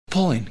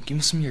Pauline, give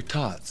me some of your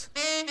tots.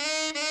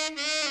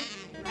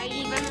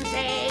 Raven's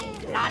egg,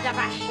 blood of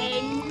a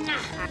hen,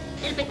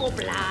 typical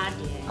blood.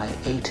 I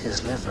ate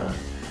his liver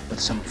with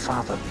some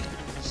fava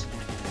beans.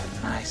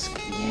 A nice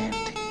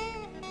Chianti.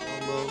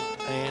 Combo,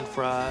 pan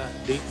fry,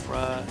 deep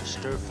fry,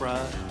 stir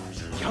fry.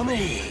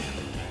 Yummy!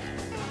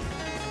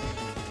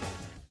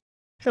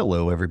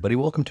 Hello, everybody.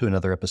 Welcome to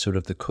another episode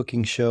of The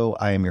Cooking Show.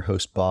 I am your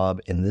host,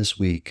 Bob, and this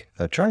week,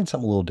 trying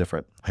something a little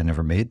different. I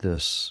never made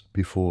this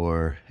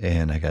before,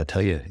 and I gotta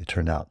tell you, it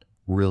turned out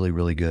really,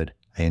 really good.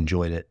 I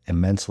enjoyed it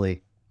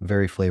immensely,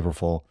 very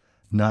flavorful.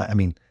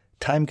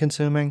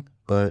 Time-consuming,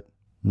 but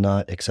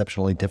not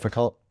exceptionally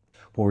difficult.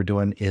 What we're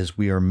doing is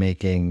we are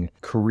making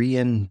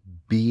Korean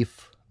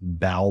beef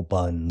bao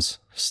buns,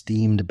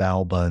 steamed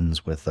bao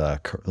buns with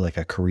like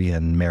a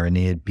Korean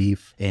marinated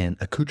beef and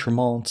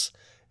accoutrements.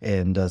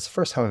 And it's the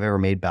first time I've ever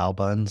made bao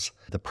buns.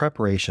 The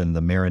preparation,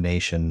 the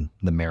marinating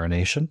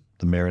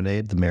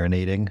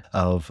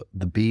of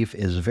the beef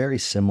is very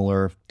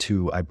similar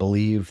to, I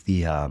believe,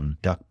 the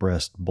duck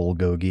breast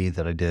bulgogi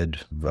that I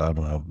did, I don't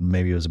know,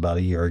 maybe it was about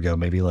a year ago,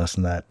 maybe less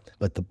than that.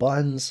 But the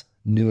buns,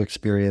 new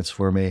experience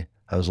for me.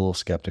 I was a little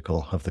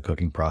skeptical of the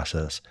cooking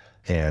process.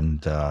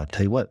 And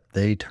tell you what,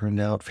 they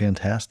turned out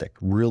fantastic.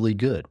 Really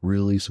good.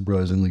 Really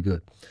surprisingly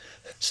good.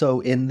 So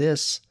in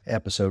this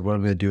episode, what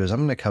I'm going to do is I'm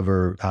going to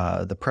cover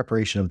the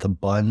preparation of the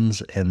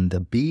buns and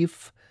the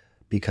beef,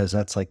 because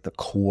that's like the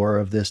core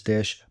of this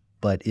dish.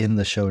 But in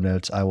the show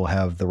notes, I will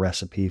have the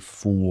recipe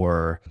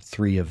for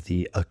 3 of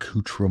the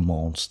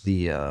accoutrements,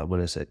 the,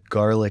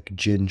 garlic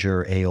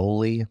ginger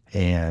aioli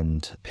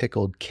and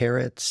pickled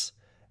carrots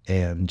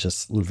and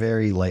just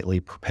very lightly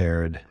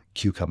prepared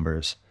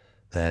cucumbers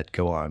that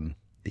go on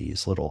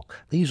these little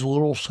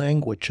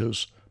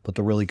sandwiches, but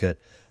they're really good.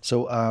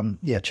 So,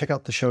 check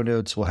out the show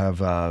notes. We'll have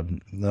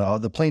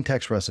the plain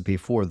text recipe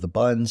for the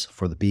buns,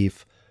 for the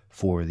beef,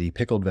 for the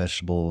pickled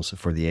vegetables,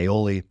 for the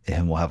aioli,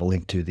 and we'll have a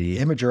link to the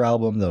Imager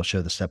album. They'll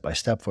show the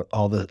step-by-step for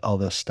all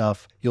this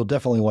stuff. You'll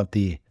definitely want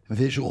the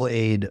visual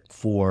aid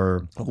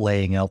for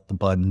laying out the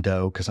bun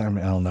dough, because I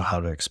don't know how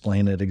to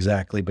explain it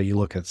exactly, but you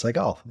look at it, it's like,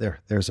 oh,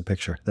 there's a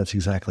picture. That's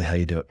exactly how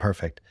you do it.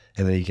 Perfect.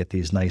 And then you get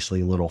these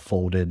nicely little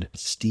folded,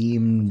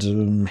 steamed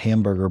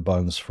hamburger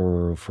buns,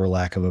 for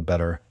lack of a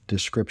better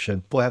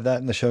description. We'll have that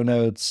in the show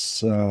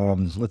notes.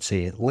 Let's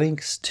see,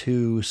 links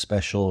to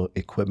special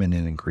equipment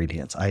and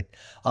ingredients.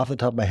 Off the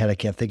top of my head, I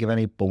can't think of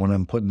any, but when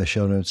I'm putting the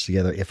show notes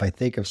together, if I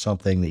think of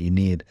something that you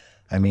need,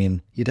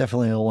 you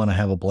definitely don't want to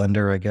have a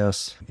blender, I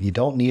guess. You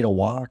don't need a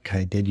wok.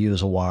 I did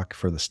use a wok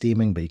for the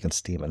steaming, but you can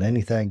steam in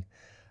anything.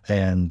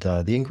 And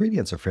the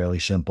ingredients are fairly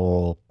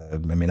simple.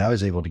 I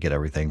was able to get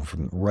everything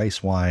from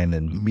rice wine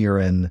and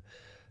mirin.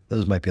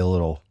 Those might be a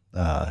little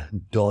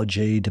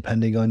dodgy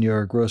depending on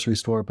your grocery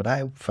store, but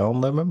I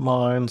found them at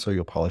mine, so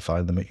you'll probably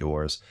find them at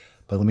yours.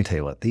 But let me tell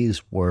you what,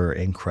 these were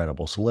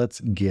incredible. So let's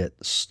get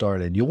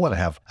started. You'll want to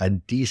have a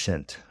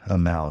decent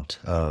amount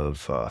of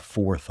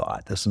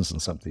forethought. This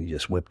isn't something you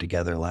just whip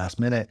together last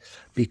minute,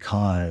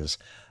 because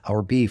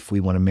our beef,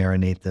 we want to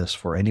marinate this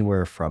for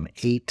anywhere from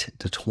 8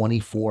 to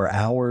 24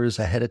 hours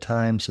ahead of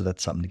time. So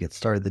that's something to get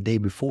started the day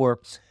before.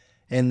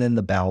 And then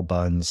the bao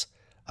buns,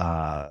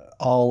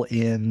 all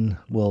in,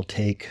 will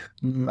take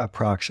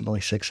approximately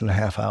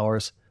 6.5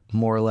 hours,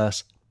 more or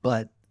less.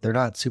 But they're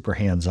not super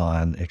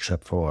hands-on,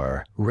 except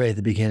for right at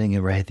the beginning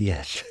and right at the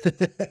end.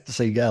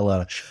 So you got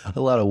a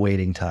lot of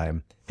waiting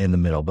time in the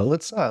middle. But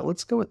let's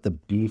go with the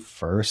beef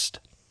first,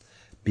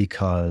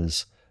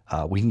 because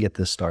we can get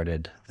this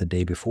started the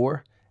day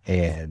before,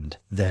 and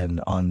then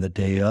on the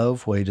day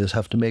of, we just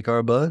have to make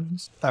our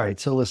buns. All right,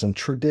 so listen,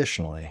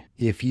 traditionally,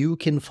 if you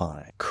can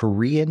find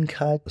Korean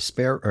cut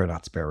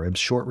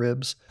short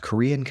ribs,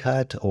 Korean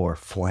cut or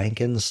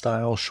flanken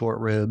style short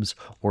ribs,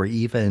 or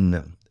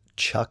even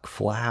chuck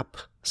flap,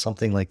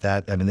 something like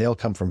that. They all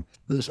come from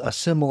a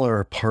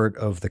similar part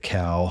of the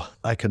cow.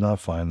 I could not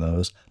find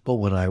those. But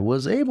what I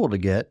was able to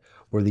get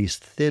were these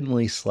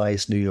thinly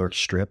sliced New York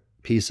strip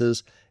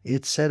pieces.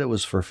 It said it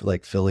was for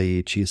like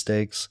Philly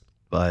cheesesteaks,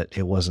 but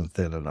it wasn't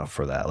thin enough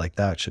for that. Like,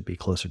 that should be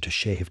closer to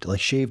shaved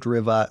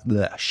ribeye.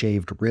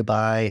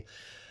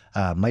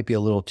 Might be a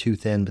little too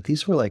thin, but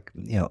these were like,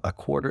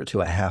 1/4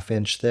 to a 1/2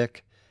 inch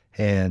thick.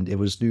 And it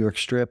was New York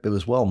strip. It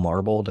was well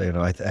marbled. They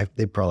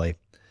probably,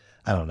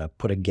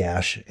 put a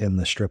gash in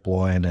the strip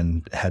loin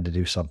and had to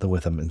do something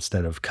with them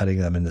instead of cutting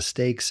them into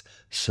steaks.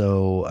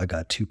 So I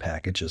got 2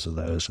 packages of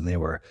those, and they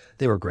were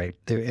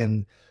great.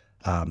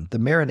 The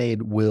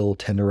marinade will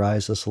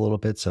tenderize this a little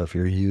bit. So if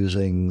you're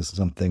using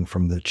something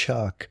from the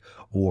chuck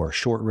or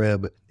short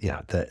rib,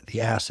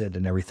 the acid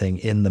and everything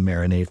in the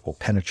marinade will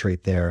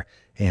penetrate there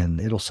and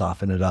it'll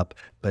soften it up.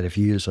 But if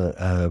you use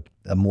a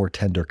more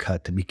tender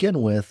cut to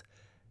begin with,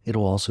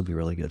 it'll also be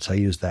really good. So I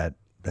use that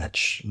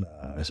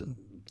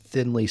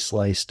thinly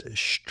sliced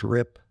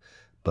strip,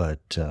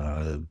 but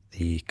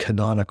the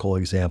canonical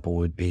example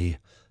would be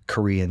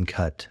Korean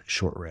cut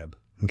short rib.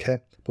 Okay,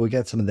 but we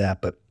got some of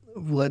that, but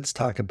let's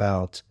talk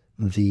about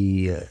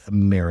the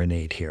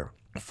marinade here.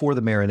 For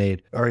the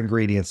marinade, our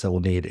ingredients that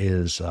we'll need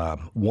is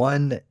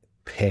 1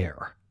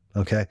 pear.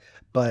 Okay.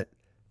 But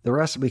the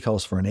recipe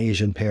calls for an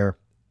Asian pear.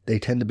 They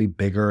tend to be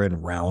bigger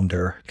and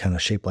rounder, kind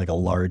of shaped like a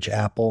large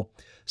apple.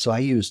 So I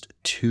used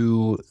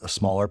 2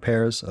 smaller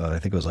pears. I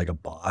think it was like a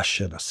Bosch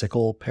and a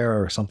sickle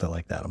pear or something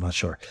like that. I'm not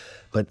sure.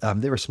 But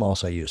they were small,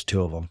 so I used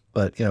 2 of them.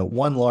 But,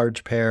 1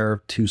 large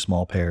pear, 2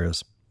 small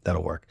pears,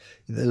 that'll work.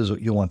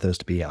 You'll want those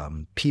to be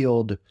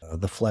peeled,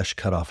 the flesh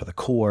cut off of the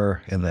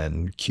core, and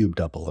then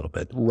cubed up a little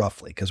bit,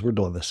 roughly, because we're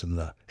doing this in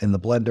the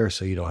blender,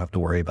 so you don't have to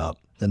worry about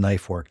the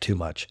knife work too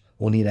much.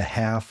 We'll need a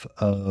half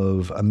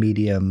of a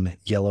medium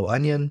yellow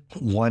onion,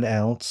 1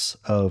 ounce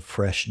of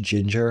fresh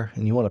ginger,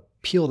 and you want to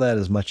peel that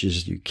as much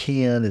as you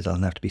can. It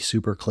doesn't have to be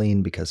super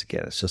clean because,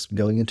 again, it's just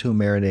going into a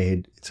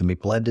marinade. It's going to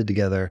be blended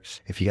together.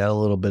 If you got a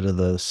little bit of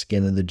the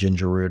skin of the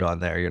ginger root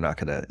on there, you're not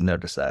going to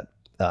notice that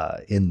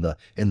in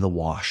the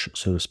wash,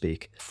 so to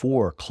speak.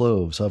 4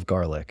 cloves of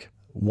garlic,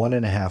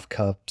 1.5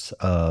 cups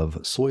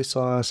of soy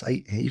sauce.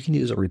 You can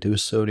use a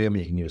reduced sodium.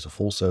 You can use a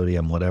full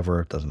sodium,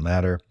 whatever. It doesn't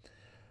matter.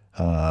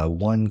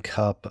 1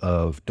 cup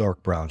of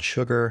dark brown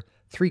sugar,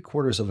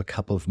 3/4 of a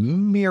cup of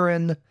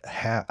mirin, a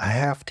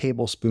half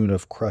tablespoon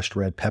of crushed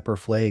red pepper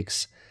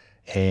flakes,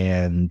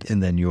 and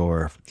then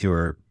your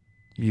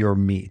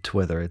meat,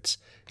 whether it's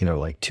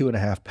like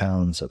 2.5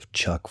 pounds of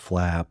chuck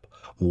flap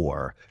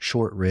or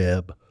short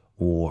rib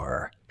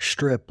or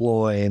strip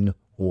loin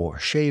or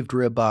shaved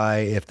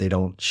ribeye if they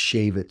don't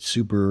shave it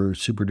super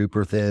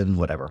duper thin,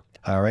 whatever.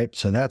 All right,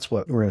 so that's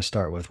what we're going to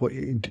start with.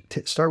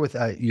 Start with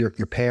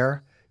your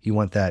pear. You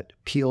want that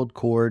peeled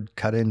cord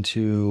cut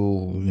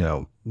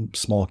into,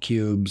 small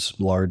cubes,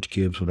 large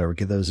cubes, whatever.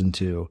 Get those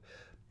into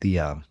the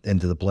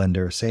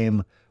blender.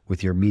 Same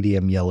with your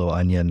medium yellow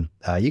onion.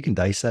 You can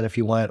dice that if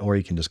you want, or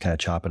you can just kind of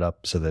chop it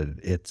up so that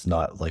it's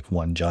not like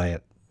one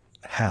giant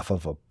half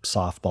of a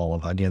softball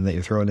of onion that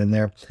you're throwing in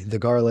there. The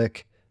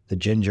garlic, the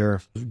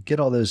ginger,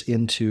 get all those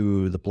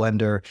into the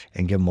blender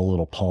and give them a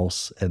little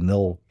pulse, and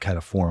they'll kind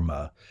of form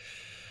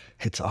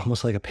it's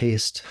almost like a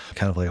paste,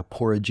 kind of like a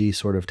porridgey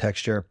sort of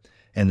texture.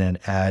 And then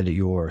add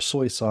your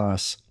soy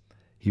sauce,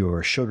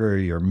 your sugar,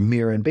 your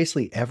mirin,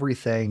 basically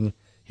everything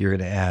you're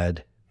going to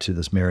add to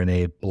this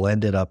marinade.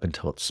 Blend it up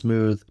until it's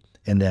smooth.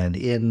 And then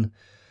in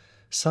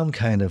some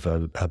kind of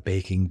a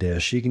baking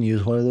dish, you can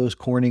use one of those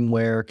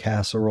Corningware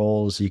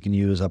casseroles. You can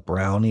use a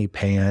brownie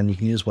pan. You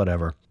can use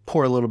whatever.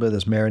 Pour a little bit of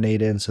this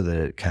marinade in so that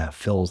it kind of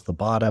fills the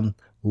bottom.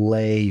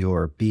 Lay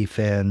your beef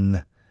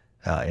in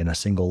a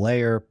single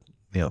layer.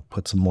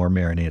 Put some more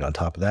marinade on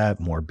top of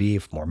that, more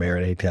beef, more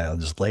marinade, kind of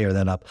just layer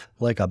that up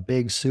like a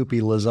big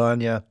soupy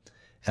lasagna.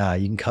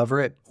 You can cover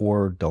it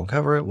or don't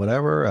cover it,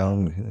 whatever.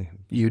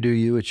 You do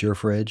you, it's your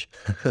fridge.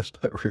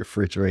 But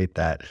refrigerate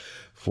that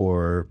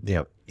for,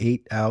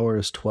 8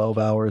 hours, 12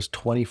 hours,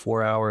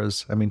 24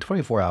 hours.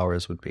 24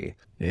 hours would be,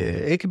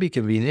 it could be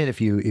convenient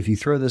if you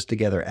throw this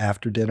together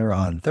after dinner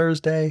on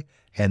Thursday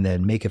and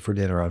then make it for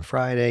dinner on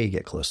Friday, you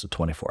get close to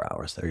 24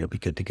 hours there. You'll be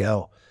good to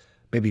go.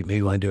 Maybe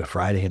you want to do it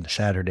Friday into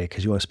Saturday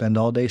because you want to spend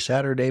all day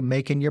Saturday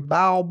making your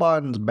bao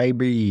buns,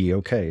 baby.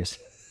 Okay.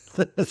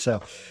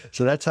 So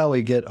that's how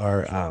we get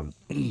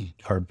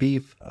our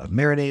beef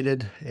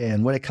marinated.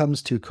 And when it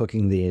comes to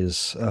cooking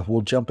these,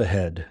 we'll jump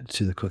ahead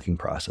to the cooking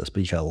process,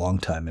 but you got a long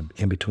time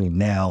in between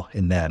now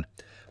and then.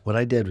 What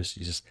I did was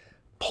you just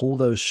pull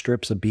those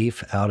strips of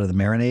beef out of the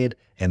marinade,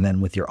 and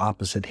then with your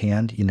opposite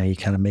hand, you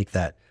kind of make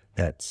that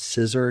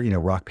scissor,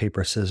 rock,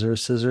 paper,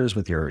 scissors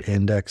with your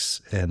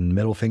index and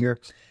middle finger,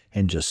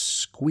 and just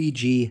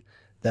squeegee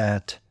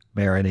that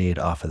marinade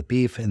off of the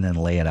beef and then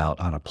lay it out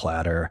on a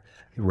platter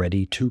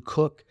ready to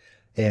cook,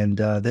 and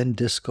then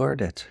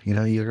discard it.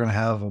 You're going to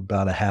have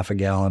about a half a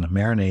gallon of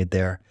marinade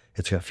there.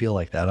 It's going to feel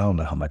like that. I don't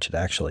know how much it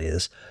actually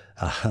is,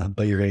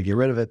 but you're going to get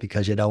rid of it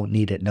because you don't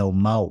need it no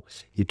more.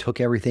 You took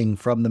everything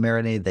from the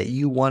marinade that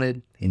you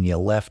wanted and you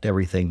left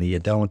everything that you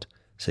don't,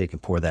 so you can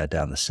pour that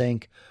down the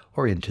sink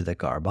or into the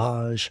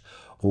garbage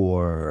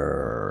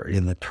or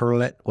in the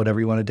toilet, whatever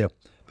you want to do.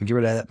 But get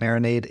rid of that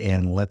marinade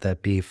and let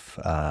that beef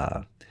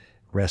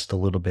rest a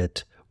little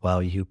bit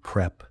while you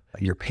prep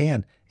your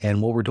pan. And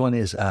what we're doing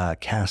is a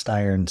cast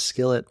iron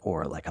skillet,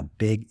 or like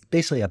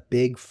basically a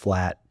big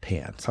flat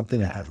pan, something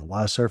that has a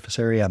lot of surface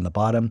area on the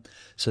bottom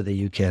so that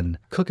you can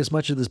cook as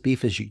much of this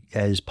beef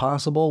as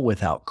possible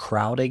without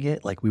crowding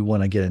it. Like, we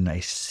want to get a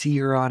nice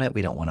sear on it.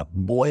 We don't want to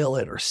boil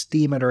it or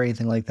steam it or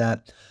anything like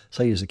that.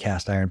 So I use a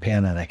cast iron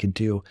pan, and I can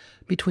do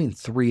between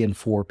 3 and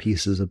 4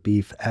 pieces of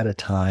beef at a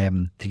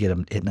time to get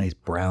them nice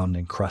brown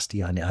and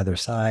crusty on the other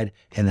side.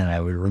 And then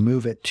I would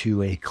remove it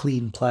to a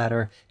clean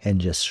platter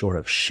and just sort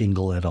of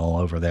shingle it all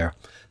over there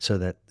so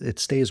that it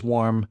stays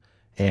warm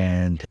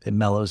and it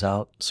mellows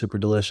out. Super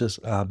delicious.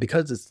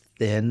 Because it's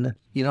thin,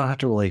 you don't have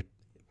to really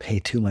pay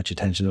too much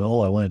attention to,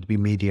 I want it to be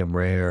medium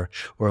rare,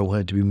 or I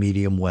want it to be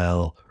medium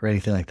well, or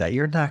anything like that.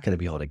 You're not going to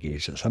be able to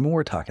gauge this.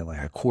 We're talking like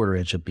a 1/4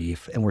 inch of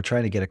beef, and we're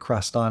trying to get a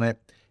crust on it.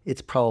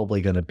 It's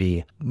probably going to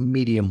be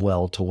medium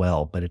well to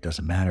well, but it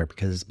doesn't matter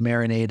because it's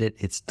marinated.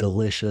 It's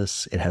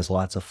delicious. It has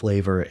lots of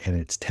flavor, and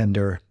it's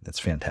tender. It's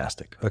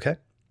fantastic. Okay.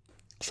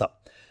 So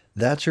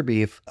That's your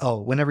beef. Oh,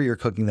 whenever you're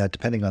cooking that,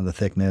 depending on the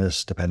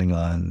thickness, depending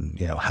on,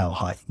 how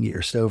hot you can get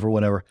your stove or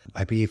whatever,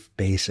 my beef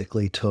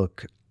basically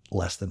took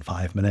less than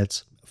 5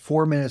 minutes.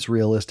 4 minutes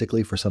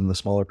realistically for some of the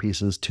smaller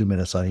pieces, 2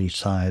 minutes on each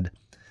side,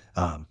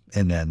 and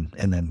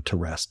then to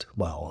rest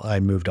while I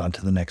moved on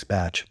to the next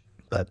batch.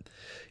 But,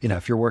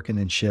 if you're working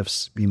in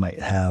shifts, you might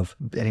have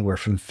anywhere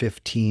from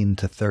 15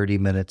 to 30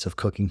 minutes of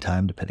cooking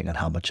time, depending on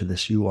how much of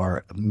this you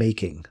are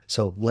making.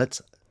 So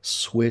let's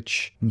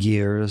switch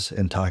gears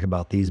and talk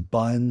about these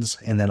buns.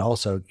 And then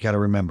also, you got to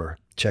remember,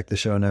 check the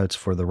show notes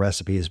for the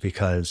recipes,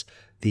 because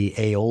the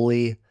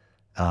aioli,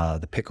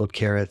 the pickled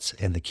carrots,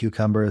 and the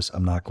cucumbers,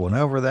 I'm not going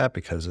over that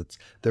because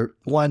they're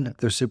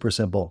super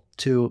simple.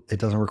 2, it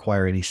doesn't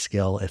require any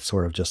skill. It's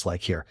sort of just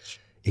like, here,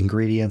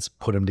 ingredients,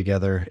 put them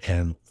together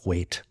and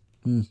wait.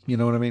 You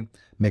know what I mean?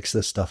 Mix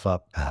this stuff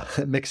up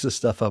and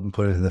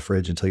put it in the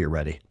fridge until you're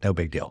ready. No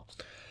big deal.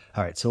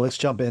 All right, so let's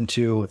jump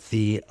into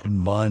the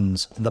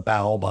buns, the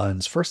bao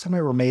buns. First time I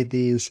ever made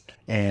these,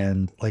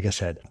 and like I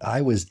said, I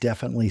was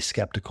definitely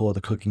skeptical of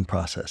the cooking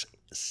process.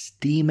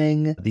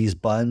 Steaming these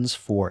buns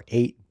for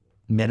 8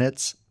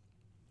 minutes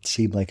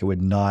seemed like it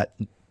would not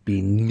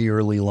be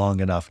nearly long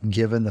enough,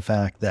 given the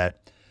fact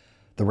that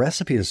the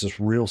recipe is just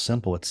real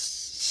simple. It's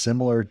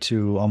similar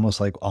to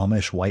almost like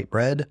Amish white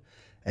bread,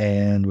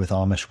 and with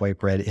Amish white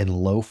bread in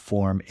loaf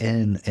form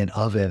in an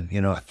oven,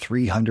 a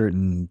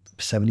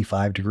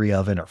 375 degree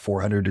oven or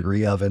 400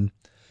 degree oven,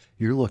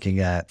 you're looking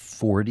at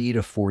 40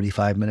 to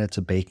 45 minutes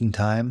of baking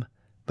time.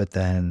 But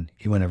then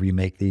whenever you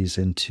make these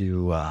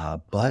into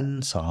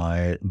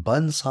bun-sized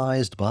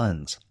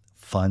buns,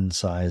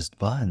 fun-sized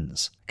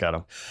buns. Got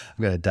them.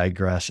 I'm going to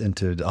digress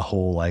into a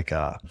whole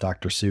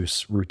Dr.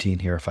 Seuss routine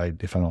here if I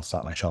don't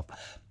stop myself.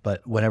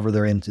 But whenever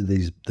they're into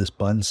this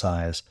bun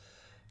size,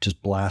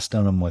 just blast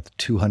on them with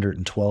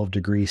 212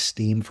 degree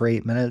steam for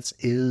 8 minutes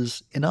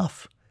is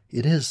enough.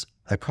 It is.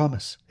 I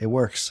promise. It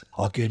works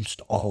against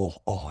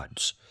all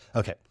odds.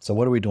 Okay, so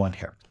what are we doing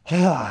here?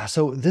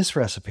 So this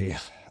recipe,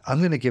 I'm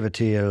going to give it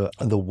to you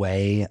the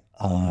way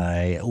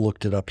I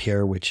looked it up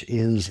here, which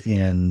is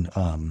in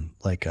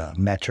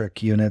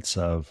metric units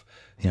of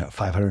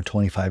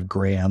 525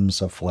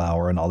 grams of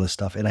flour and all this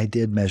stuff. And I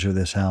did measure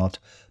this out,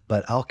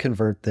 but I'll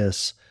convert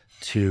this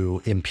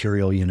to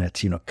imperial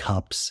units,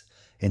 cups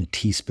and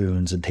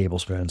teaspoons and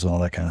tablespoons and all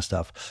that kind of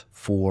stuff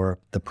for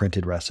the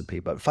printed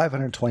recipe. But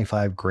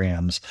 525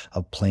 grams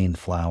of plain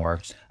flour,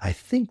 I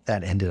think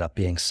that ended up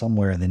being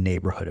somewhere in the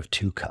neighborhood of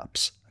 2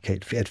 cups. Okay,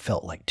 it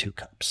felt like 2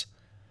 cups.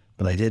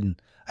 But I didn't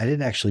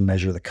actually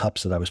measure the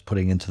cups that I was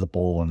putting into the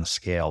bowl on the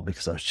scale,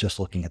 because I was just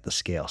looking at the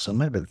scale. So it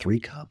might have been 3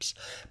 cups,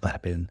 might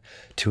have been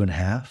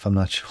 2.5. I'm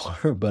not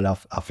sure, but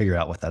I'll figure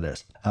out what that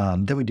is.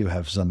 Then we do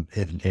have some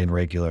in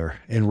regular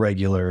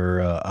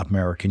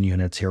American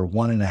units here.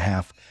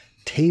 1.5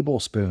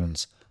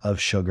 tablespoons of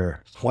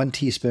sugar, 1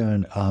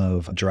 teaspoon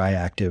of dry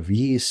active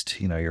yeast,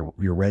 your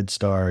Red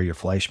Star, your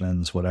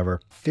Fleischmann's,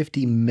 whatever,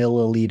 50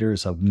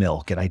 milliliters of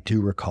milk. And I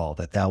do recall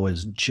that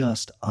was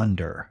just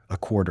under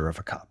 1/4 of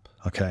a cup.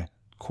 Okay.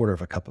 1/4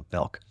 of a cup of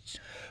milk,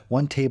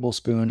 1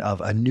 tablespoon of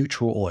a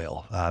neutral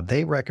oil.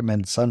 They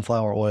recommend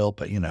sunflower oil,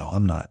 but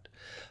I'm not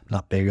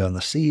big on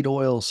the seed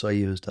oil. So I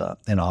used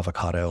an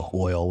avocado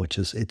oil, which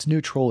it's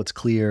neutral. It's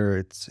clear.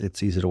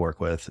 It's easy to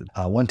work with.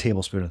 1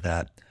 tablespoon of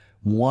that.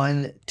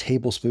 1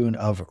 tablespoon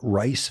of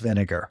rice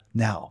vinegar.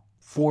 Now,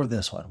 for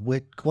this one,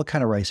 what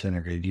kind of rice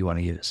vinegar do you want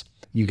to use?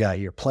 You got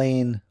your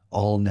plain,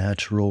 all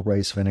natural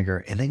rice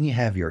vinegar, and then you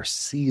have your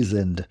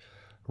seasoned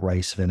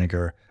rice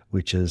vinegar,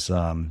 which is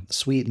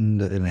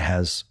sweetened and it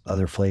has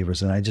other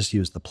flavors. And I just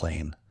use the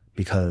plain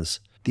because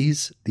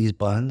these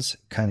buns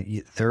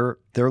they're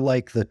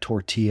like the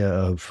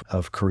tortilla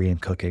of Korean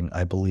cooking,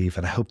 I believe.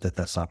 And I hope that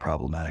that's not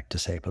problematic to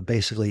say, but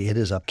basically it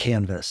is a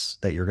canvas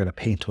that you're going to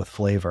paint with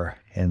flavor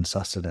and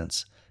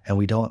sustenance. And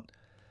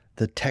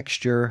the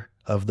texture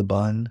of the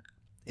bun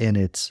in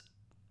its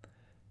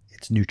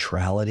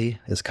neutrality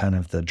is kind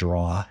of the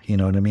draw. You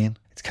know what I mean?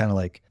 It's kind of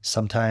like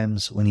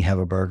sometimes when you have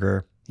a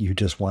burger, you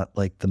just want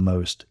like the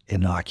most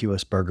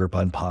innocuous burger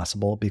bun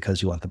possible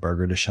because you want the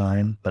burger to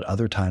shine. But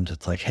other times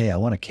it's like, hey, I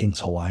want a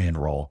King's Hawaiian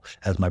roll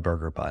as my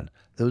burger bun.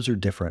 Those are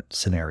different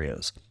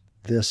scenarios.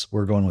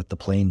 We're going with the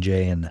plain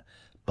Jane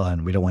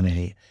bun. We don't want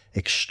any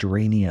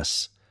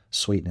extraneous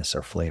sweetness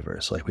or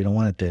flavors. Like we don't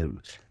want it to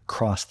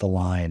cross the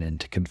line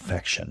into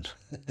confection.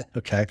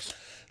 Okay.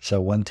 So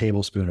 1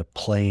 tablespoon of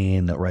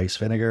plain rice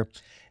vinegar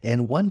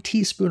and 1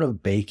 teaspoon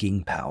of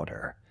baking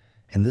powder.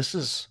 And this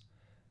is,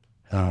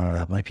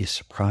 it might be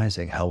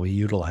surprising how we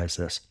utilize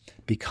this,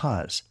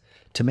 because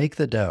to make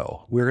the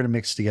dough, we're going to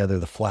mix together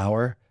the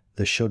flour,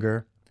 the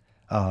sugar,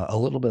 a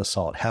little bit of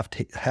salt. Half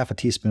a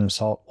teaspoon of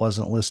salt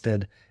wasn't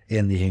listed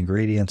in the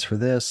ingredients for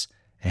this.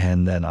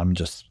 And then I'm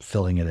just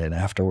filling it in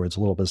afterwards. A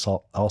little bit of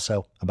salt.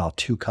 Also, about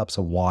 2 cups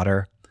of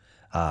water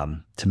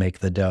to make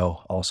the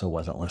dough also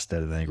wasn't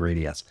listed in the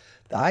ingredients.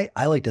 I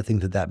like to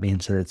think that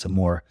means that it's a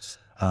more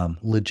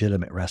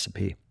legitimate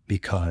recipe,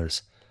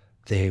 because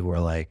they were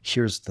like,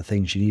 here's the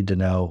things you need to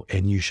know,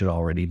 and you should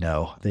already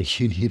know that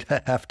you need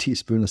a half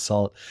teaspoon of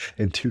salt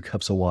and 2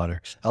 cups of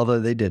water. Although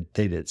they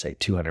did say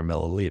 200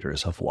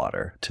 milliliters of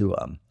water to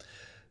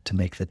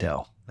make the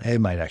dough. It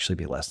might actually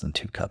be less than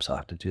 2 cups. I'll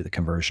have to do the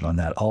conversion on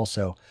that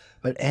also.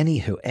 But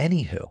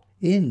anywho,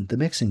 in the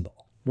mixing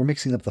bowl, we're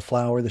mixing up the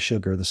flour, the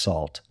sugar, the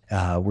salt.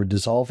 We're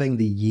dissolving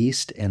the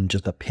yeast and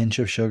just a pinch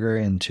of sugar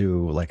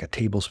into like a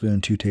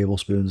tablespoon, 2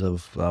 tablespoons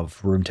of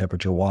room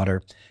temperature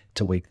water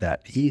to wake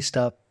that yeast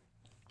up.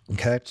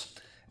 Okay.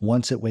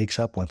 Once it wakes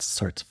up, once it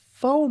starts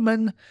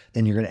foaming,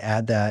 then you're going to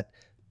add that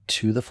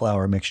to the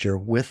flour mixture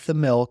with the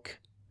milk.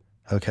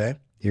 Okay.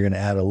 You're going to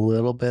add a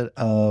little bit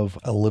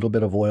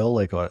of oil,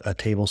 like a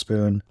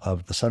tablespoon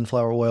of the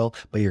sunflower oil,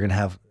 but you're going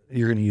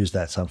to use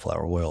that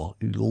sunflower oil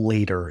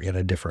later in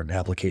a different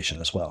application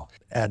as well.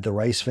 Add the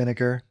rice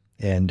vinegar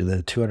and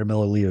the 200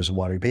 milliliters of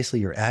water.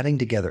 Basically, you're adding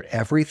together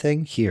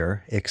everything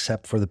here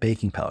except for the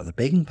baking powder. The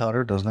baking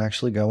powder doesn't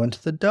actually go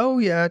into the dough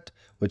yet,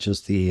 which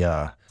is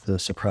the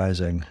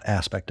surprising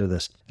aspect of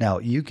this. Now,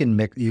 you can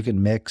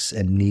mix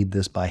and knead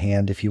this by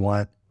hand if you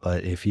want.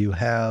 But if you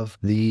have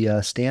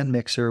the stand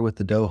mixer with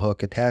the dough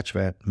hook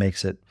attachment,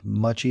 makes it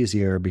much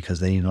easier because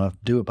then you don't have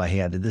to do it by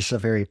hand. And this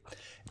is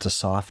it's a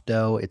soft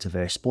dough. It's a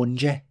very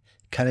spongy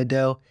kind of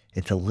dough.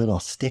 It's a little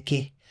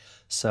sticky.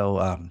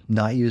 So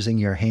not using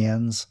your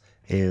hands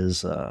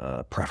is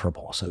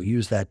preferable. So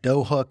use that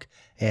dough hook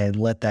and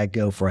let that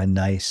go for a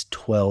nice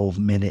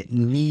 12-minute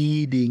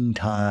kneading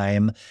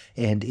time.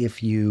 And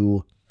if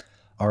you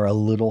are a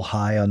little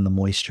high on the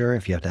moisture,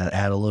 if you have to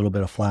add a little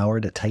bit of flour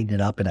to tighten it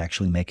up and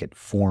actually make it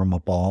form a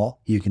ball,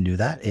 you can do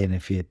that. And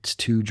if it's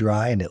too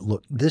dry and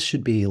this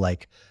should be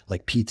like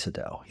pizza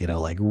dough,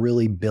 like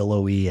really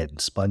billowy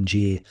and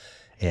spongy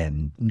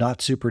and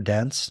not super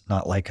dense,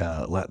 not like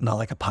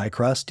a pie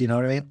crust, you know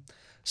what I mean?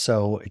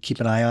 So keep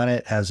an eye on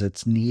it as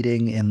it's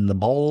kneading in the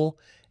bowl.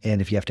 And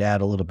if you have to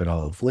add a little bit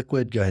of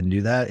liquid, go ahead and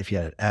do that. If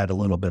you add a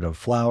little bit of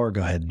flour,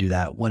 go ahead and do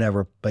that,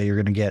 whatever. But you're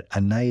going to get a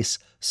nice,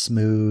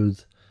 smooth,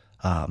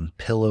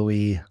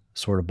 pillowy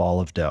sort of ball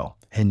of dough.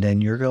 And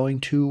then you're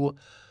going to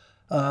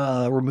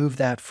remove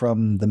that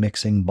from the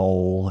mixing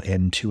bowl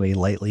into a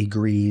lightly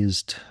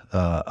greased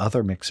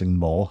other mixing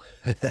bowl.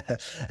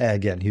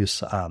 Again,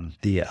 use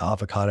the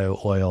avocado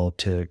oil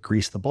to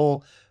grease the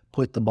bowl.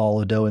 Put the ball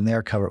of dough in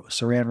there, cover it with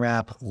saran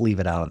wrap, leave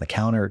it out on the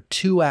counter.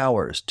 2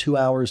 hours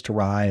to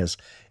rise.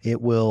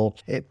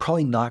 It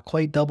probably not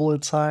quite double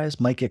in size,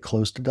 might get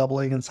close to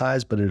doubling in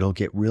size, but it'll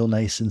get real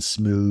nice and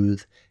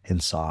smooth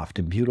and soft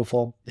and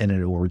beautiful, and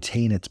it will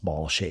retain its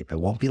ball shape. It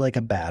won't be like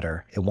a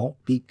batter. It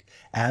won't be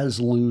as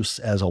loose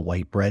as a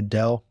white bread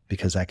dough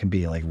because that can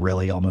be like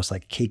really almost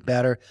like cake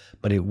batter,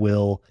 but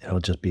it'll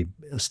just be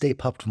Stay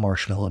Puft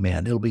Marshmallow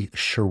Man. It'll be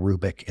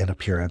cherubic in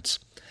appearance.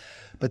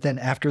 But then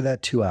after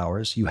that 2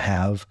 hours, you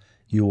have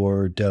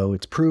your dough.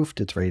 It's proofed.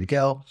 It's ready to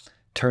go.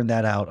 Turn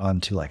that out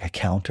onto like a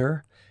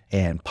counter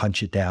and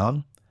punch it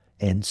down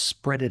and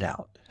spread it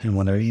out. And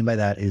what I mean by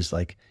that is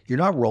like you're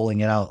not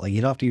rolling it out. Like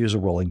you don't have to use a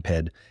rolling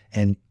pin.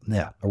 And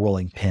a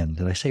rolling pin.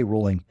 Did I say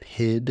rolling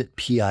PID?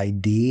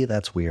 P-I-D?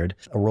 That's weird.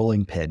 A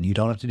rolling pin. You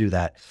don't have to do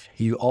that.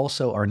 You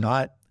also are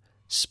not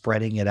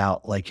spreading it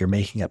out like you're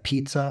making a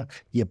pizza.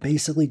 You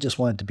basically just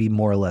want it to be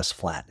more or less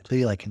flat. It'll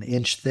be like an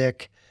inch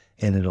thick.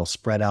 And it'll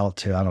spread out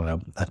to, I don't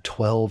know, a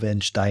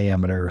 12-inch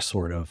diameter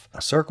sort of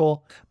a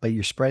circle, but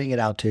you're spreading it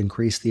out to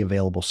increase the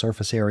available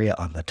surface area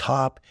on the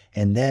top.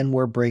 And then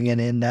we're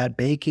bringing in that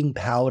baking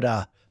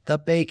powder, the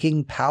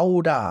baking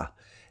powder.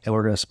 And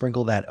we're going to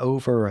sprinkle that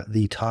over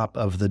the top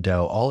of the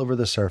dough, all over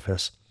the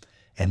surface.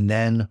 And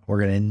then we're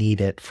going to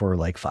knead it for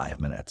like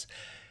 5 minutes.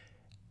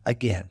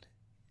 Again,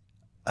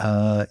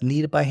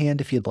 knead it by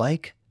hand if you'd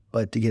like.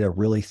 But to get a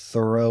really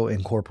thorough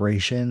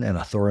incorporation and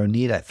a thorough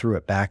knead, I threw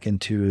it back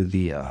into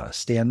the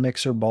stand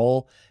mixer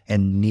bowl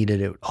and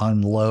kneaded it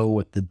on low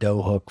with the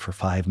dough hook for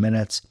 5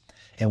 minutes.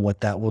 And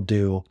what that will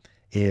do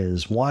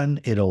is, one,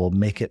 it'll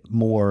make it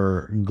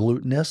more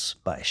glutinous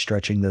by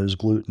stretching those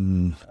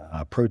gluten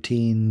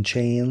protein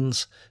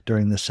chains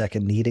during the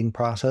second kneading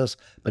process.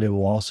 But it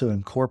will also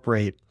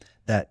incorporate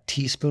that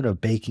teaspoon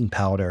of baking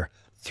powder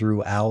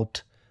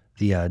throughout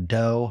the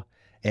dough.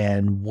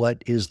 And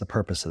what is the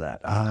purpose of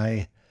that?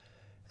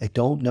 I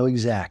don't know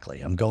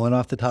exactly. I'm going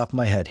off the top of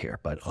my head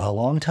here, but a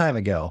long time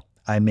ago,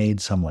 I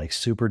made some like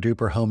super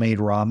duper homemade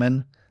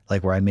ramen,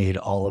 like where I made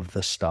all of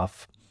the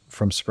stuff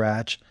from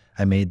scratch.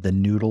 I made the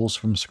noodles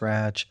from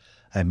scratch.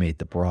 I made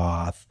the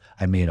broth.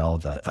 I made all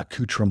the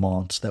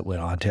accoutrements that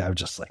went on to. I was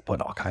just like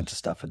putting all kinds of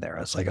stuff in there. I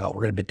was like, oh,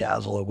 we're going to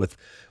bedazzle it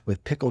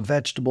with pickled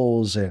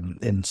vegetables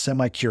and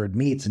semi-cured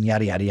meats and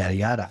yada, yada, yada,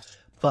 yada.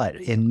 But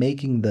in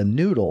making the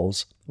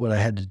noodles, what I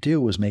had to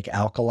do was make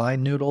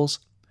alkaline noodles,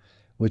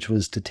 which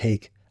was to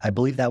take, I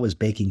believe that was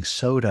baking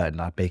soda,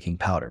 not baking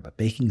powder, but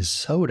baking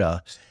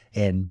soda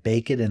and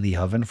bake it in the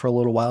oven for a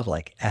little while to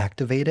like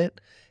activate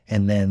it.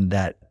 And then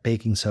that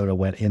baking soda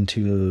went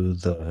into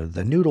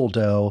the noodle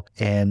dough.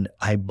 And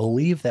I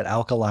believe that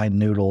alkaline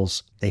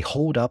noodles, they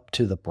hold up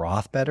to the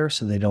broth better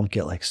so they don't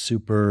get like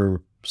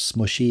super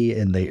smushy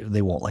and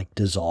they won't like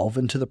dissolve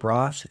into the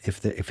broth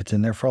if it's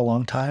in there for a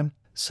long time.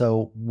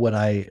 So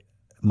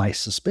my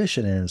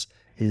suspicion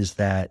is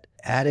that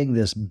adding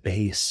this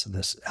base,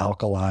 this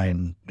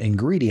alkaline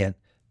ingredient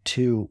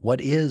to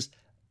what is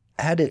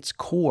at its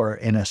core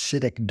an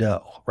acidic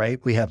dough, right?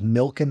 We have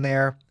milk in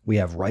there. We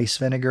have rice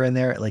vinegar in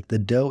there. Like the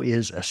dough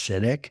is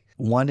acidic.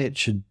 One, it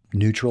should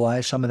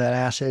neutralize some of that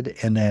acid.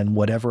 And then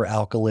whatever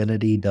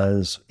alkalinity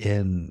does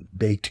in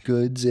baked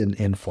goods,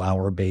 in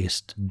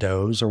flour-based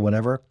doughs or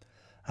whatever,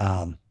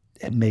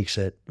 it makes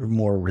it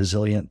more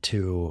resilient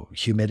to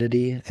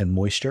humidity and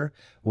moisture,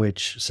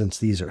 which since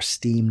these are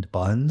steamed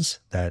buns,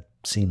 that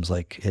seems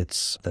like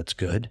that's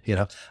good.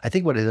 I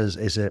think what it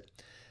is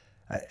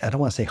I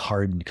don't want to say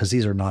hardened because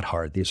these are not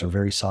hard. These are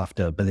very soft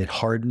dough, but it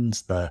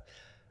hardens the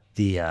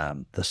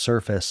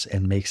surface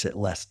and makes it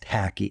less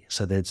tacky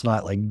so that it's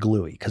not like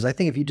gluey. Because I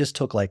think if you just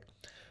took like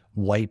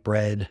white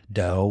bread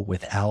dough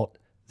without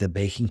the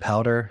baking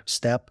powder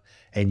step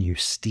and you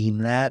steam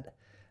that,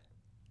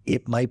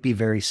 it might be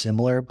very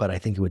similar, but I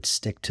think it would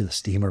stick to the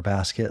steamer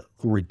basket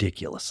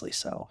ridiculously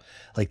so.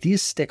 Like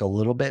these stick a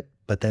little bit,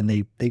 but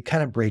then they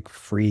kind of break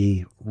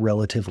free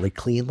relatively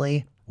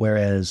cleanly.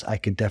 Whereas I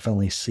could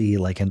definitely see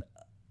like an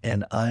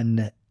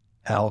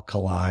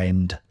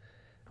unalkalined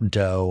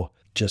dough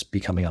just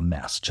becoming a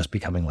mess, just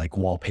becoming like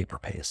wallpaper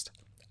paste.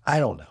 I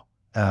don't know.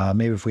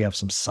 Maybe if we have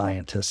some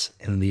scientists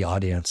in the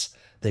audience,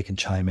 they can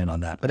chime in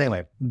on that. But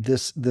anyway, the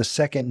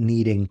second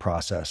kneading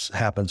process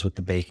happens with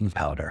the baking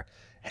powder.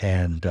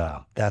 And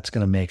that's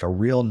going to make a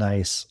real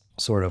nice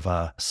sort of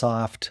a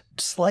soft,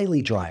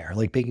 slightly drier,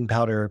 like baking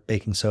powder,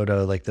 baking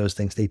soda, like those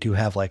things, they do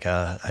have like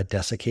a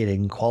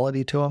desiccating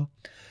quality to them.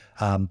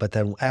 But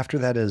then after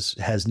that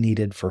has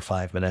kneaded for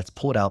 5 minutes,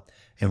 pull it out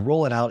and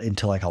roll it out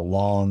into like a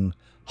long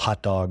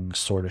hot dog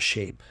sort of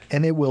shape.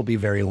 And it will be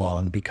very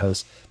long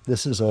because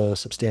this is a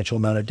substantial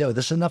amount of dough.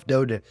 This is enough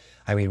dough to,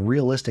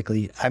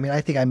 realistically,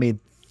 I think I made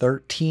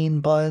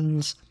 13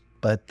 buns,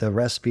 but the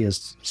recipe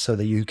is so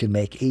that you can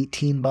make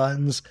 18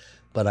 buns.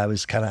 But I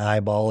was kind of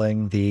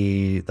eyeballing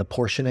the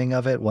portioning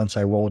of it once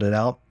I rolled it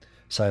out.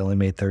 So I only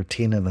made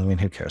 13, and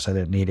who cares? I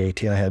didn't need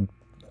 18. I had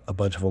a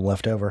bunch of them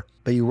left over.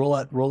 But you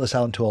roll this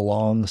out into a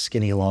long,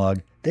 skinny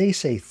log. They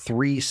say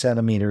 3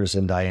 centimeters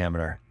in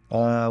diameter,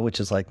 which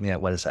is like,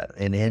 what is that?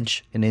 An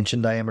inch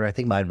in diameter. I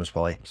think mine was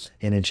probably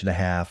an inch and a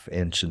half,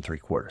 inch and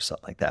 3/4,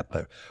 something like that.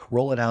 But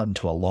roll it out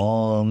into a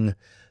long,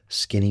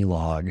 skinny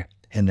log.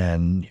 And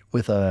then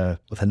with a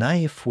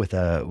knife, with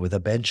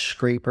a bench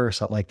scraper,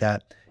 something like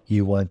that,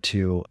 you want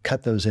to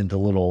cut those into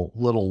little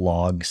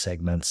log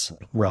segments,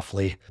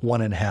 roughly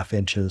 1.5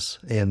 inches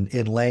in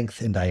length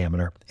and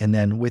diameter. And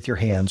then with your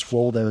hands,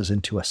 roll those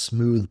into a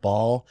smooth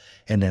ball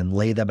and then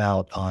lay them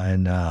out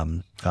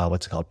on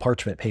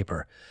parchment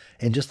paper.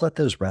 And just let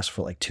those rest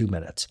for like 2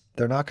 minutes.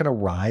 They're not going to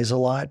rise a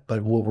lot,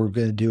 but what we're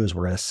going to do is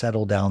we're going to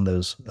settle down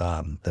those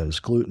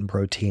gluten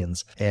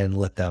proteins and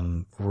let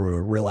them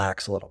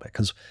relax a little bit.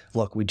 Because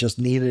look, we just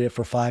kneaded it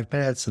for 5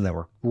 minutes, and then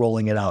we're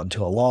rolling it out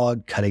into a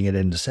log, cutting it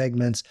into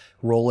segments,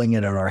 rolling it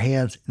in our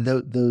hands.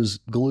 Those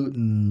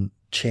gluten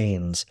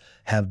chains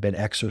have been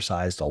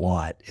exercised a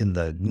lot in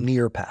the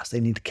near past. They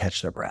need to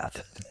catch their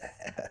breath.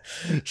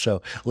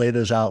 So lay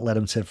those out, let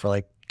them sit for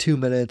like 2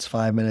 minutes,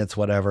 5 minutes,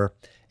 whatever.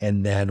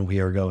 And then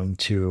we are going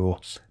to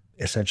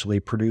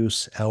essentially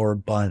produce our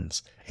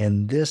buns.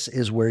 And this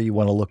is where you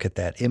want to look at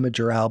that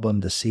Imager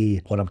album to see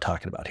what I'm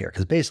talking about here.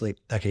 Because basically,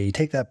 okay, you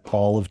take that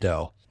ball of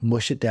dough,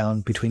 mush it down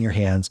between your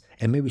hands,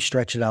 and maybe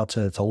stretch it out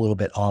so it's a little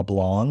bit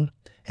oblong.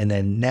 And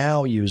then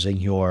now using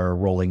your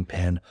rolling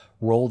pin,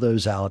 roll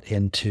those out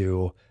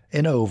into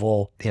an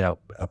oval,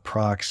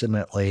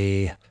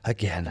 approximately,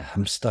 again,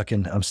 I'm stuck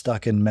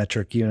in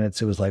metric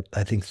units. It was like,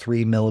 I think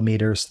 3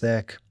 millimeters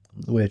thick,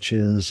 which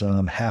is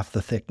half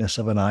the thickness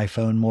of an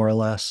iPhone, more or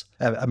less.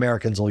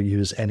 Americans will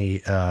use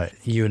any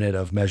unit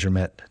of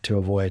measurement to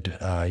avoid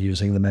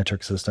using the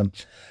metric system.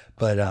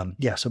 But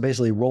so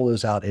basically roll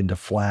those out into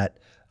flat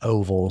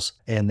ovals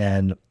and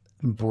then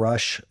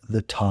brush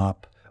the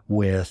top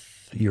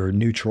with your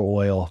neutral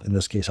oil, in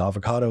this case,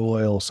 avocado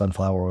oil,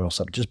 sunflower oil,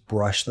 something. Just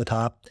brush the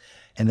top.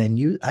 And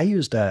then I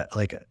used I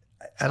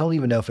don't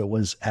even know if it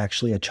was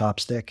actually a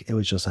chopstick. It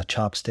was just a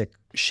chopstick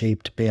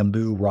shaped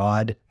bamboo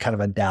rod, kind of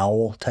a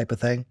dowel type of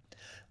thing.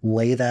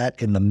 Lay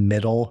that in the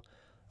middle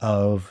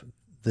of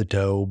the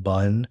dough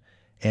bun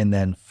and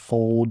then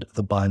fold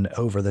the bun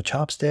over the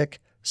chopstick,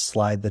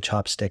 slide the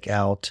chopstick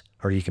out,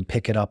 or you can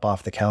pick it up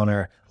off the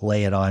counter,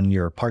 lay it on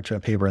your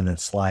parchment paper, and then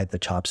slide the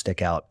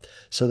chopstick out.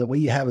 So that what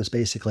you have is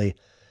basically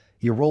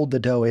you rolled the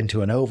dough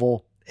into an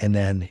oval and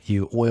then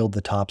you oiled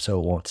the top so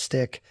it won't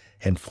stick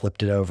and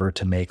flipped it over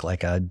to make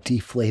like a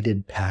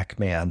deflated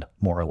Pac-Man,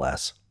 more or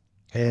less.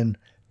 And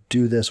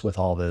do this with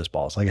all those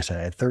balls. Like I said,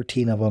 I had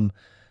 13 of them,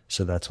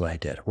 so that's what I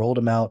did. Rolled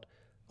them out,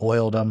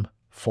 oiled them,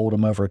 fold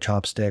them over a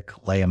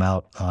chopstick, lay them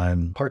out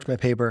on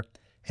parchment paper,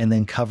 and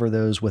then cover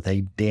those with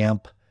a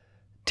damp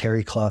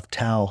terry cloth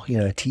towel,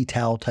 a tea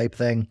towel type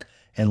thing,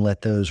 and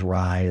let those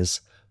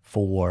rise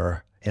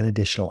for an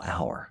additional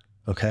hour,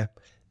 okay?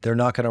 They're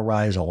not going to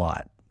rise a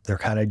lot. They're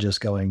kind of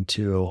just going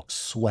to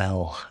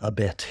swell a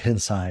bit in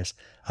size,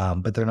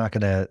 but they're not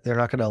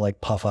gonna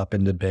like puff up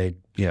into big,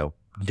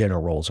 dinner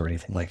rolls or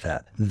anything like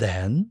that.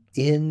 Then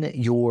in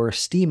your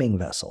steaming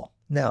vessel,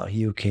 now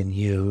you can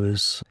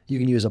use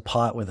a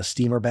pot with a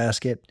steamer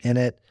basket in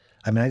it.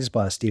 I mean, I just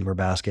bought a steamer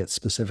basket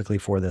specifically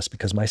for this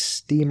because my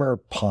steamer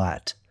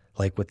pot,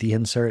 like with the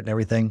insert and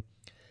everything,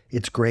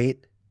 it's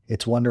great.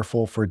 It's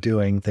wonderful for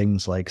doing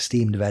things like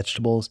steamed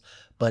vegetables,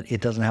 but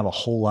it doesn't have a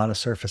whole lot of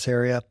surface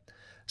area.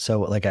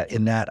 So like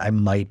in that, I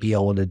might be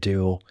able to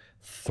do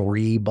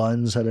 3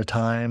 buns at a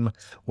time.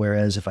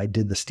 Whereas if I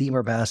did the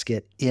steamer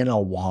basket in a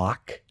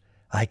wok,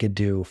 I could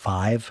do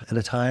 5 at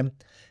a time.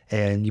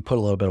 And you put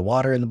a little bit of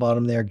water in the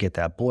bottom there, get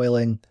that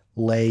boiling,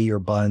 lay your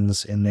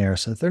buns in there.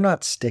 So if they're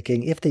not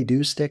sticking, if they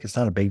do stick, it's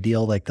not a big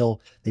deal. Like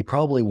they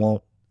probably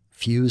won't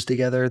fuse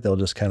together. They'll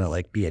just kind of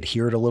like be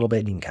adhered a little bit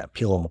and you can kind of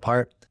peel them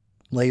apart.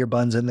 Lay your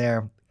buns in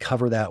there,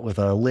 cover that with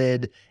a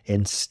lid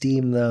and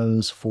steam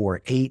those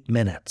for 8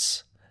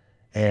 minutes.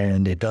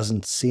 And it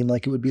doesn't seem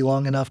like it would be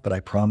long enough, but I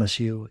promise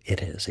you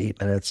it is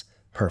 8 minutes.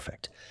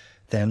 Perfect.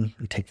 Then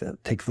you take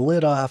the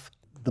lid off.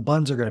 The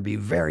buns are going to be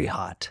very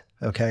hot.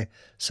 Okay.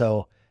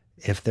 So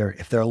if they're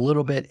a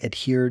little bit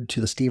adhered to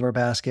the steamer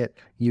basket,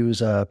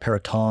 use a pair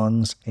of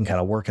tongs and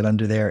kind of work it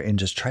under there and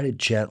just try to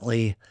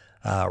gently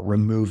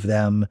remove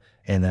them.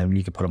 And then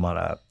you can put them on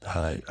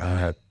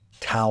a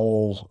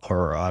towel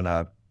or on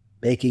a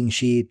baking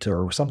sheet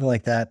or something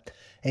like that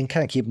and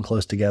kind of keep them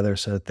close together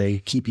so that they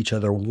keep each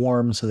other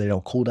warm so they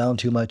don't cool down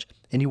too much.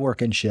 And you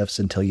work in shifts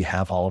until you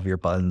have all of your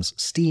buns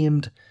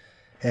steamed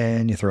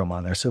and you throw them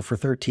on there. So for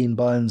 13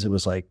 buns, it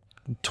was like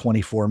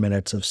 24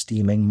 minutes of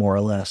steaming more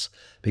or less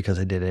because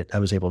I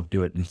was able to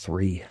do it in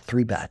three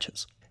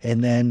batches.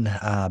 And then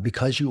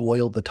because you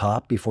oiled the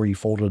top before you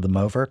folded them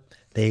over,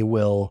 they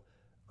will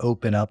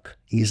open up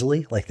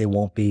easily. Like they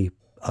won't be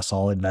a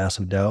solid mass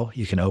of dough.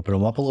 You can open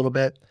them up a little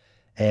bit.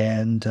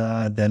 And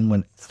then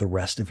when the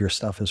rest of your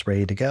stuff is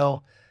ready to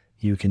go,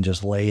 you can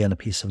just lay in a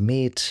piece of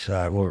meat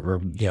or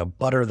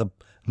butter the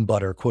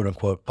quote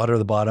unquote, butter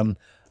the bottom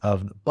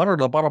of the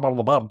bottom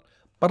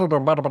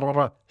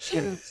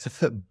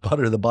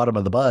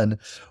of the bun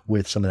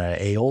with some of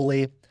that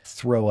aioli.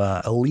 Throw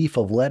a leaf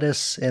of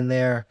lettuce in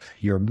there,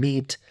 your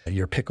meat,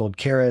 your pickled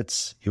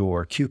carrots,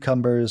 your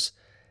cucumbers,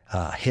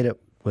 hit it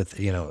with,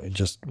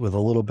 just with a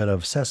little bit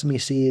of sesame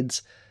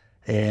seeds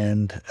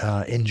and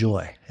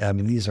enjoy. I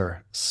mean, these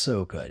are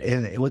so good.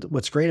 And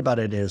what's great about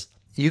it is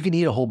you can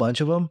eat a whole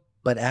bunch of them,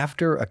 but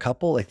after a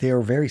couple, like they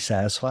are very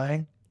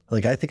satisfying.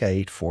 Like I think I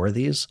ate 4 of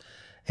these.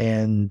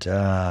 And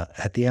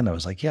at the end, I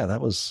was like, yeah,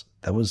 that was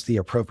the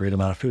appropriate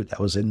amount of food. That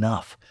was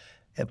enough.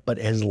 But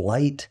as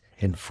light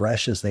and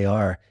fresh as they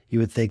are, you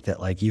would think that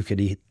like you could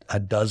eat a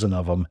dozen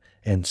of them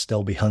and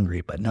still be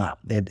hungry, but not.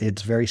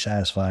 It's very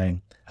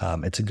satisfying.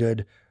 It's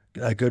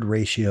a good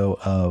ratio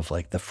of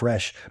like the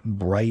fresh,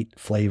 bright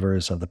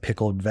flavors of the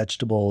pickled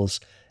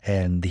vegetables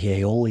and the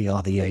aioli.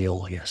 Oh, the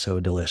aioli is so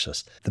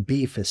delicious. The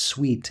beef is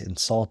sweet and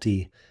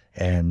salty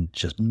and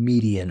just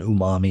meaty and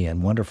umami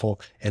and wonderful.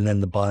 And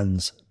then the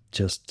buns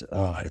just,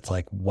 it's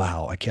like,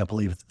 wow, I can't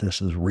believe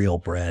this is real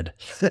bread.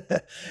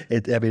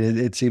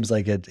 It seems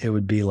like it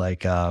would be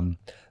like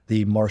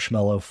the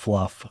marshmallow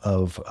fluff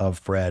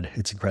of bread.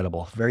 It's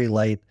incredible. Very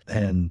light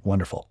and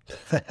wonderful.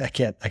 I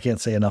can't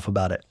say enough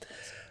about it.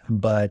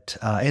 But,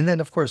 and then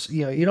of course,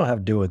 you don't have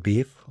to do it with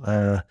beef.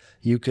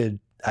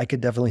 I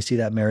could definitely see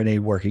that marinade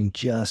working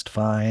just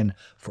fine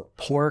for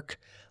pork,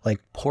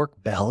 like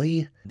pork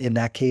belly. In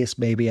that case,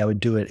 maybe I would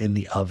do it in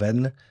the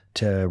oven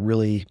to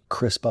really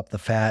crisp up the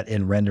fat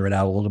and render it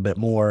out a little bit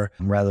more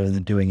rather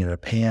than doing it in a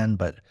pan.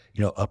 But,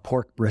 a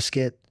pork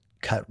brisket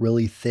cut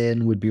really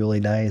thin would be really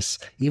nice.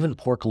 Even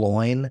pork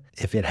loin,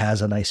 if it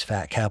has a nice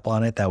fat cap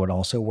on it, that would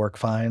also work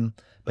fine.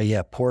 But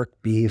yeah, pork,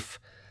 beef,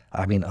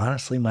 I mean,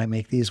 honestly, might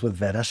make these with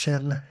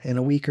venison in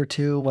a week or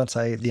two once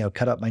I,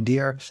 cut up my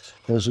deer.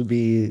 Those would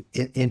be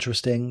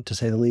interesting, to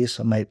say the least.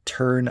 I might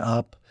turn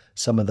up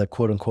some of the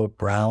quote unquote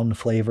brown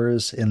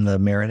flavors in the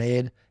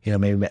marinade.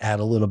 Maybe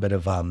add a little bit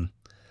of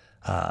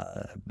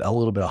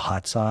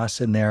hot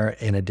sauce in there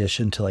in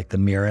addition to like the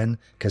mirin,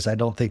 because I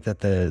don't think that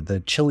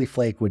the chili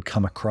flake would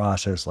come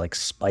across as like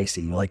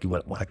spicy, like you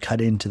would want to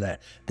cut into the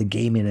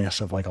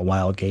gaminess of like a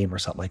wild game or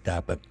something like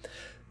that. But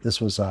this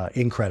was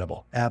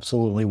incredible,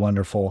 absolutely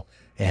wonderful.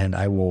 And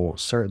I will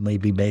certainly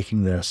be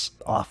making this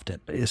often,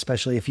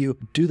 especially if you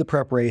do the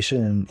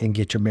preparation and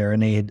get your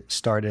marinade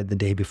started the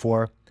day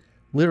before.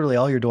 Literally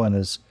all you're doing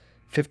is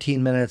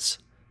 15 minutes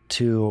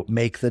to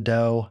make the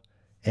dough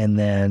and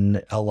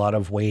then a lot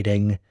of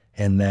waiting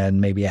and then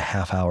maybe a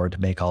half hour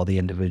to make all the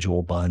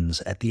individual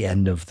buns at the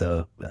end of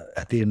the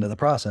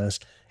process.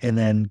 And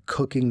then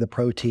cooking the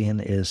protein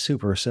is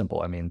super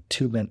simple. I mean,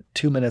 2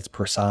 minutes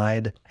per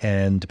side,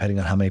 and depending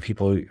on how many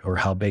people or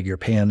how big your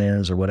pan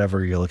is or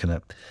whatever, you're looking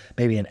at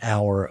maybe an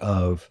hour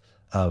of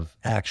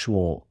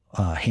actual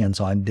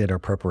hands-on dinner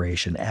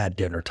preparation at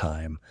dinner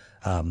time.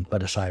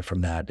 But aside from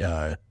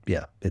that,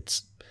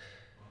 it's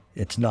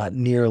not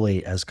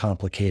nearly as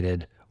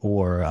complicated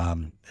or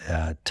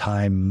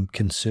time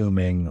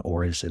consuming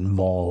or as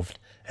involved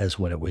as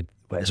what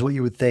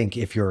you would think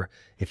if you're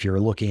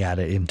looking at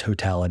it in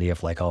totality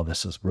of like, oh,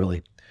 this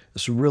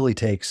really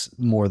takes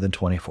more than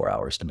 24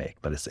 hours to make,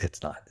 but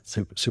it's not. It's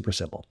super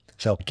simple.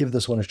 So give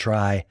this one a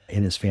try.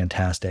 It is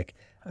fantastic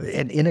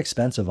and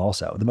inexpensive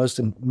also.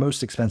 The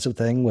most expensive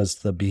thing was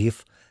the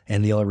beef.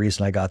 And the only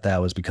reason I got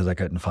that was because I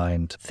couldn't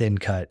find thin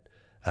cut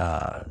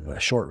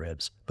short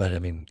ribs. But I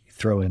mean,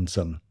 throw in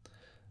some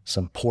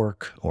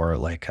pork or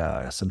like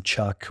some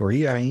chuck, or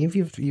if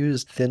you've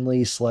used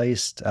thinly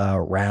sliced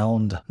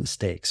round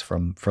steaks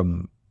from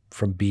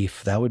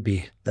beef, that would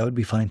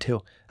be fine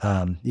too.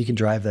 You can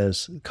drive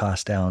those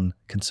costs down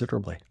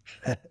considerably.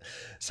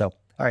 So,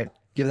 all right,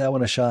 give that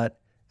one a shot.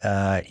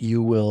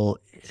 You will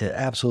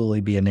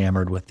absolutely be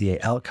enamored with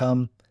the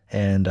outcome,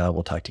 and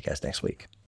we'll talk to you guys next week.